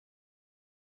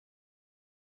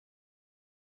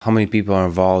how many people are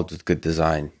involved with good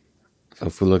design. So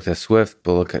if we look at Swift,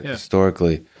 but look at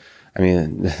historically, I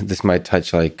mean, this might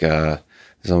touch like,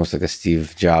 it's almost like a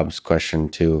Steve Jobs question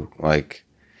too. Like,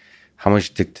 how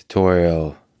much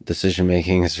dictatorial decision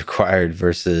making is required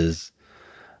versus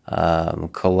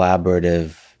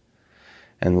collaborative,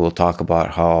 and we'll talk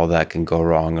about how all that can go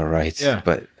wrong or right. Yeah.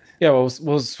 But well,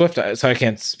 Swift. So I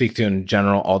can't speak to in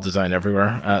general all design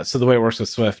everywhere. So the way it works with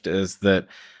Swift is that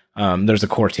there's a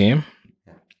core team,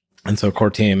 and so a core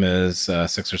team is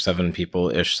 6 or 7 people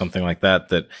ish, something like that.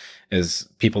 That is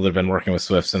people that have been working with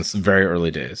Swift since very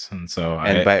early days. And so,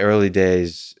 by early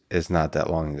days is not that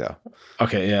long ago.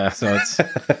 Okay, yeah. So it's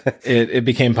it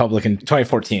became public in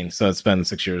 2014. So it's been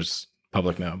 6 years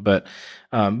public now, but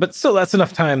still, that's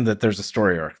enough time that there's a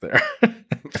story arc there.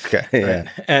 Okay, yeah. Right?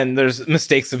 And there's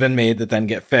mistakes have been made that then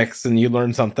get fixed, and you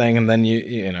learn something, and then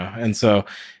you know. And so,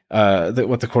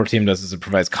 what the core team does is it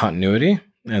provides continuity.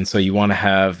 And so you want to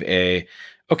have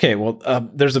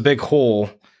there's a big hole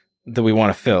that we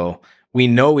want to fill. We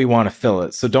know we want to fill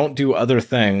it, so don't do other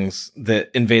things that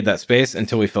invade that space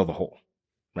until we fill the hole.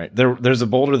 Right there's a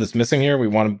boulder that's missing here.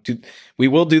 We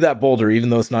will do that boulder even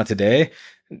though it's not today.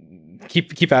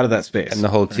 Keep out of that space. And the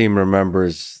whole team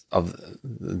remembers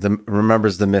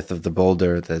the myth of the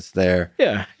boulder that's there.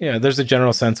 Yeah. There's a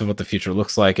general sense of what the future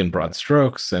looks like in broad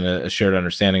strokes, and a shared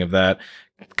understanding of that,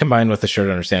 combined with a shared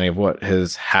understanding of what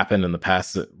has happened in the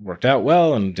past that worked out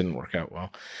well and didn't work out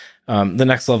well. The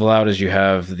next level out is you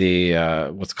have the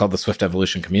what's called the Swift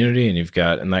evolution community, and you've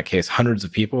got, in that case, hundreds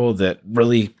of people that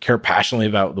really care passionately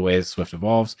about the way Swift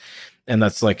evolves. And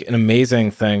that's like an amazing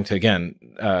thing to, again,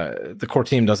 the core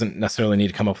team doesn't necessarily need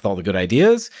to come up with all the good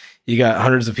ideas. You got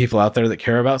hundreds of people out there that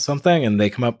care about something, and they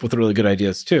come up with really good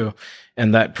ideas too.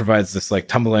 And that provides this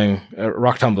like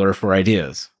rock tumbler for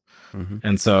ideas. Mm-hmm.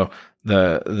 And so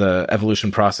the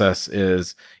evolution process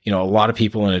is, a lot of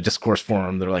people in a discourse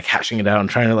forum, they're like hashing it out and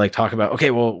trying to like talk about, okay,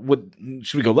 well,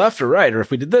 should we go left or right? Or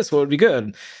if we did this, what would be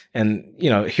good? And,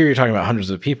 here you're talking about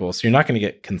hundreds of people. So you're not going to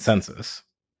get consensus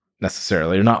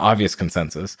necessarily, or not obvious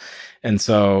consensus. And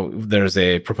so there's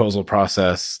a proposal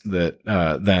process that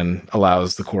then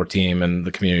allows the core team and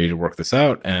the community to work this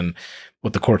out. And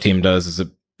what the core team does is it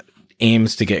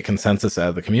aims to get consensus out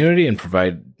of the community and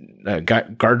provide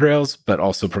guardrails, but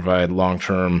also provide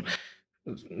long-term,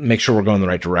 make sure we're going in the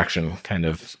right direction kind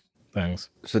of things.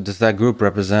 So does that group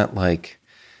represent like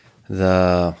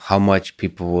how much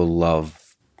people will love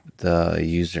the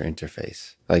user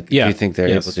interface? Like, do you think they're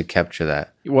able to capture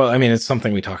that? Well, I mean, it's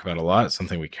something we talk about a lot. It's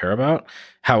something we care about.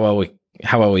 How well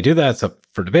we do that, it's up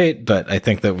for debate, but I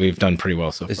think that we've done pretty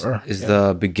well so far. Is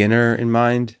the beginner in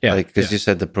mind? Yeah. Like, because you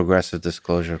said the progressive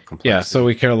disclosure complexity. Yeah, so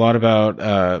we care a lot about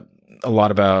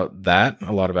that,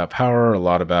 a lot about power, a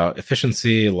lot about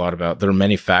efficiency, there are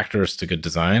many factors to good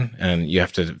design, and you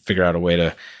have to figure out a way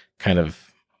to kind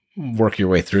of work your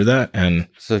way through that. And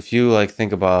so if you like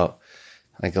think about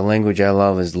like a language I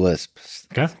love is Lisp.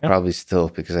 Okay, yeah. Probably still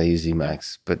because I use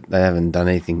Emacs, but I haven't done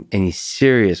any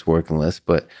serious work in Lisp,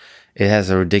 but it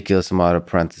has a ridiculous amount of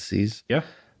parentheses. Yeah.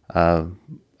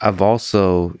 I've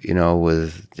also,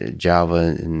 with Java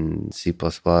and C++,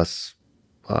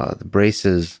 the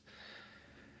braces,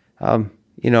 I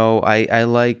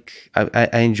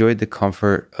enjoyed the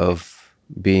comfort of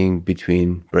being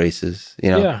between braces,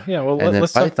 Yeah. Well, and then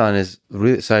Python is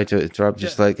really, sorry to interrupt,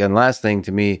 and last thing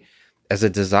to me, as a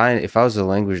designer, if I was a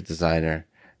language designer,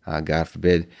 God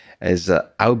forbid,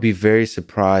 I would be very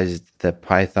surprised that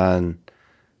Python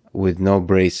with no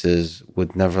braces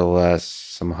would nevertheless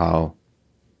somehow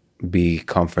be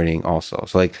comforting also.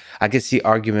 So like I could see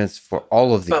arguments for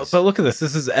all of these. But look at this.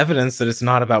 This is evidence that it's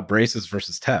not about braces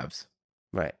versus tabs.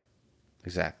 Right.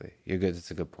 Exactly. You're good.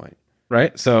 That's a good point.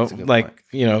 Right. So like,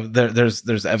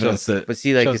 there's evidence that. But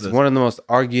see, like it's one of the most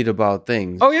argued about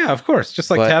things. Oh yeah, of course. Just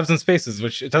like tabs and spaces,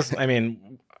 which it doesn't, I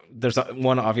mean, there's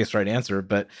one obvious right answer,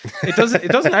 but it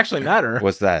doesn't actually matter.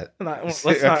 What's that? Come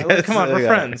on, we're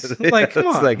friends. Like, come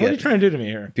on, what are you trying to do to me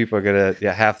here? People are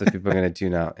gonna, half the people are gonna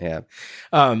tune out. Yeah.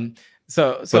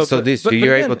 So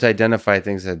you're able to identify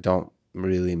things that don't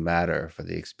really matter for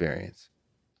the experience.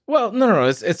 Well, no.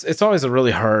 It's always a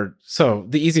really hard. So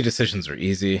the easy decisions are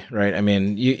easy, right? I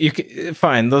mean, you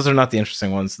fine. Those are not the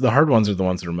interesting ones. The hard ones are the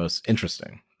ones that are most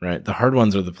interesting, right? The hard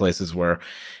ones are the places where,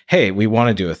 hey, we want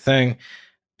to do a thing.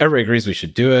 Everybody agrees we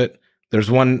should do it. There's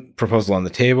one proposal on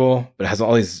the table, but it has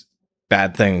all these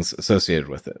bad things associated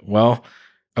with it. Well,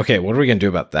 okay, what are we going to do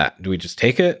about that? Do we just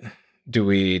take it? Do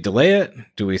we delay it?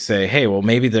 Do we say, hey, well,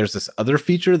 maybe there's this other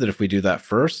feature that if we do that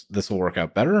first, this will work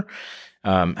out better?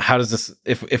 How does this,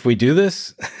 if we do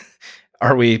this,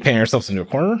 are we painting ourselves into a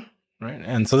corner? right?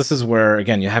 And so this is where,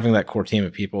 again, you're having that core team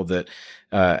of people that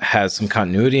has some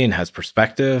continuity and has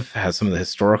perspective, has some of the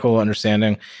historical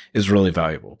understanding, is really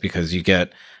valuable, because you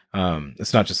get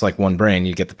it's not just like one brain.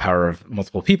 You get the power of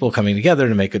multiple people coming together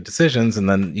to make good decisions, and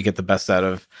then you get the best out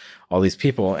of all these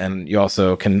people, and you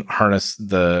also can harness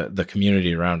the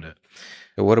community around it.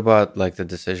 What about like the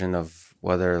decision of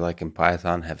whether, like in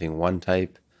Python, having one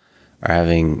type or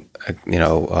having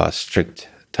strict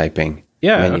typing?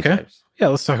 Yeah. Many Okay. types. Yeah.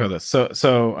 Let's talk about this.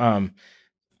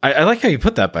 I like how you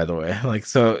put that, by the way. Like,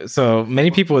 so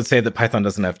many people would say that Python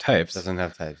doesn't have types. Doesn't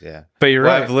have types, yeah. But you're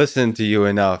right. I've listened to you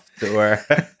enough to where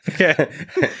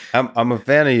I'm a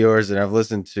fan of yours, and I've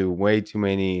listened to way too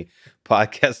many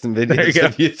podcasts and videos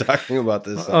of you talking about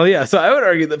this. Oh yeah, so I would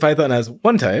argue that Python has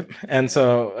one type, and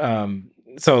so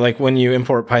like when you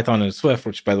import Python into Swift,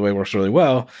 which by the way works really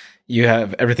well, you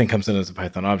have everything comes in as a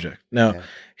Python object. Now,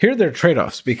 here there are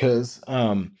trade-offs, because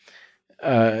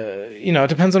it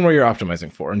depends on where you're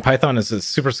optimizing for. And Python is a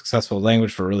super successful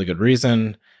language for a really good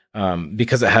reason.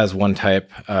 Because it has one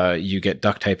type, you get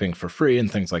duck typing for free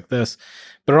and things like this.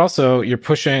 But also,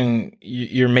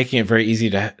 you're making it very easy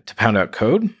to pound out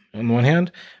code on the one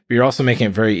hand, but you're also making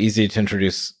it very easy to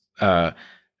introduce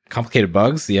complicated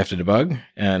bugs that you have to debug.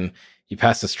 And you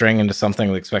pass a string into something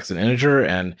that expects an integer,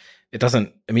 and it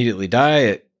doesn't immediately die.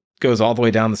 It goes all the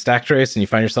way down the stack trace, and you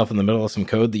find yourself in the middle of some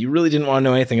code that you really didn't want to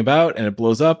know anything about, and it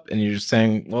blows up, and you're just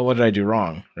saying, well, what did I do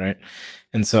wrong, right?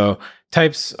 And so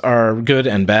types are good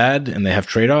and bad, and they have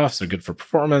trade-offs. They're good for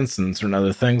performance and certain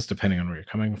other things, depending on where you're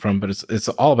coming from, but it's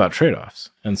all about trade-offs.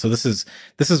 And so this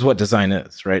is what design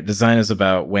is, right? Design is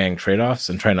about weighing trade-offs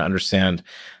and trying to understand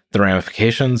the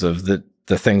ramifications of the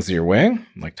things that you're weighing,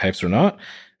 like types or not,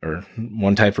 or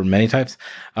one type or many types.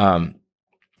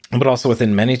 But also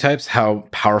within many types, how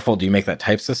powerful do you make that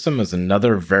type system is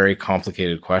another very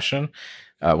complicated question,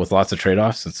 with lots of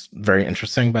trade-offs. It's very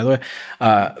interesting, by the way.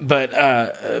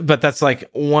 But that's like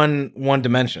one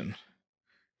dimension.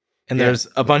 And there's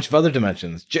a bunch of other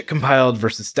dimensions: JIT compiled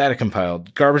versus static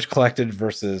compiled, garbage collected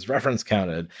versus reference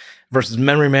counted, versus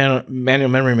manual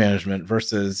memory management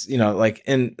versus,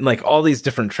 like all these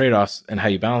different trade-offs, and how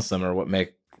you balance them are what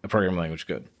make a programming language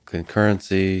good.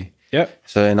 Concurrency. Yep.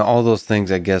 So in all those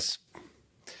things, I guess,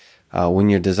 when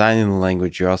you're designing the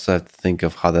language, you also have to think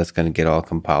of how that's going to get all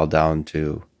compiled down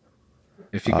to.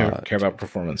 If you care about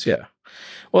performance, yeah.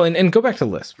 Well, and go back to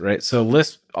Lisp, right? So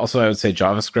Lisp, also I would say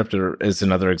JavaScript is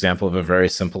another example of a very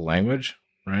simple language,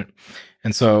 right?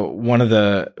 And so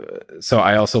so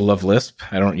I also love Lisp.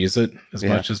 I don't use it as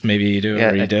much as maybe you do,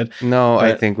 or you did. No,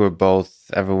 I think we're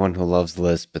both, everyone who loves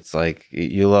Lisp, it's like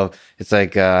it's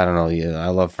like, I don't know, I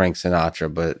love Frank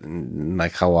Sinatra, but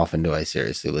like, how often do I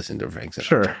seriously listen to Frank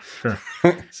Sinatra? Sure.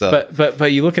 So,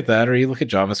 but you look at that, or you look at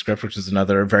JavaScript, which is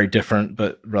another very different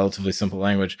but relatively simple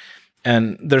language.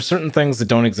 And there's certain things that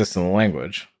don't exist in the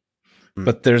language,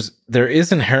 but there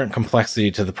is inherent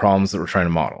complexity to the problems that we're trying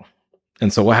to model.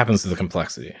 And so what happens to the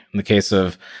complexity? In the case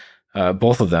of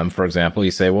both of them, for example, you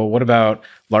say, well, what about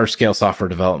large-scale software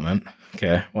development?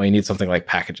 Okay, well, you need something like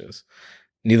packages.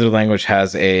 Neither language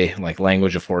has a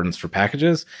language affordance for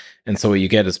packages. And so what you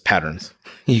get is patterns.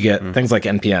 You get things like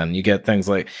NPN. You get things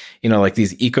like, like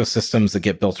these ecosystems that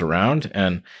get built around.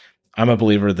 And I'm a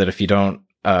believer that if you don't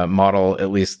model at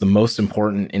least the most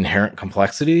important inherent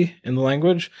complexity in the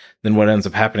language, then what ends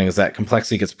up happening is that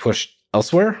complexity gets pushed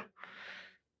elsewhere.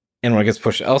 And when it gets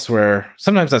pushed elsewhere,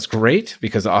 sometimes that's great,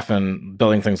 because often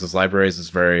building things as libraries is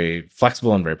very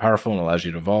flexible and very powerful and allows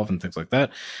you to evolve and things like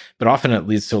that. But often it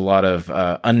leads to a lot of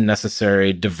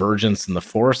unnecessary divergence in the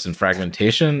force and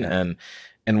fragmentation.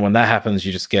 And when that happens,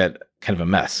 you just get kind of a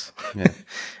mess. Yeah.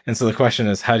 And so the question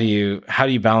is, how do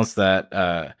you balance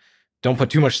that? Don't put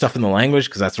too much stuff in the language,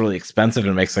 because that's really expensive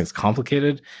and makes things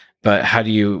complicated. But how do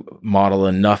you model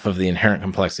enough of the inherent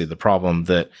complexity of the problem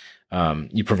that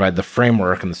you provide the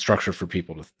framework and the structure for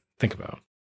people to think about?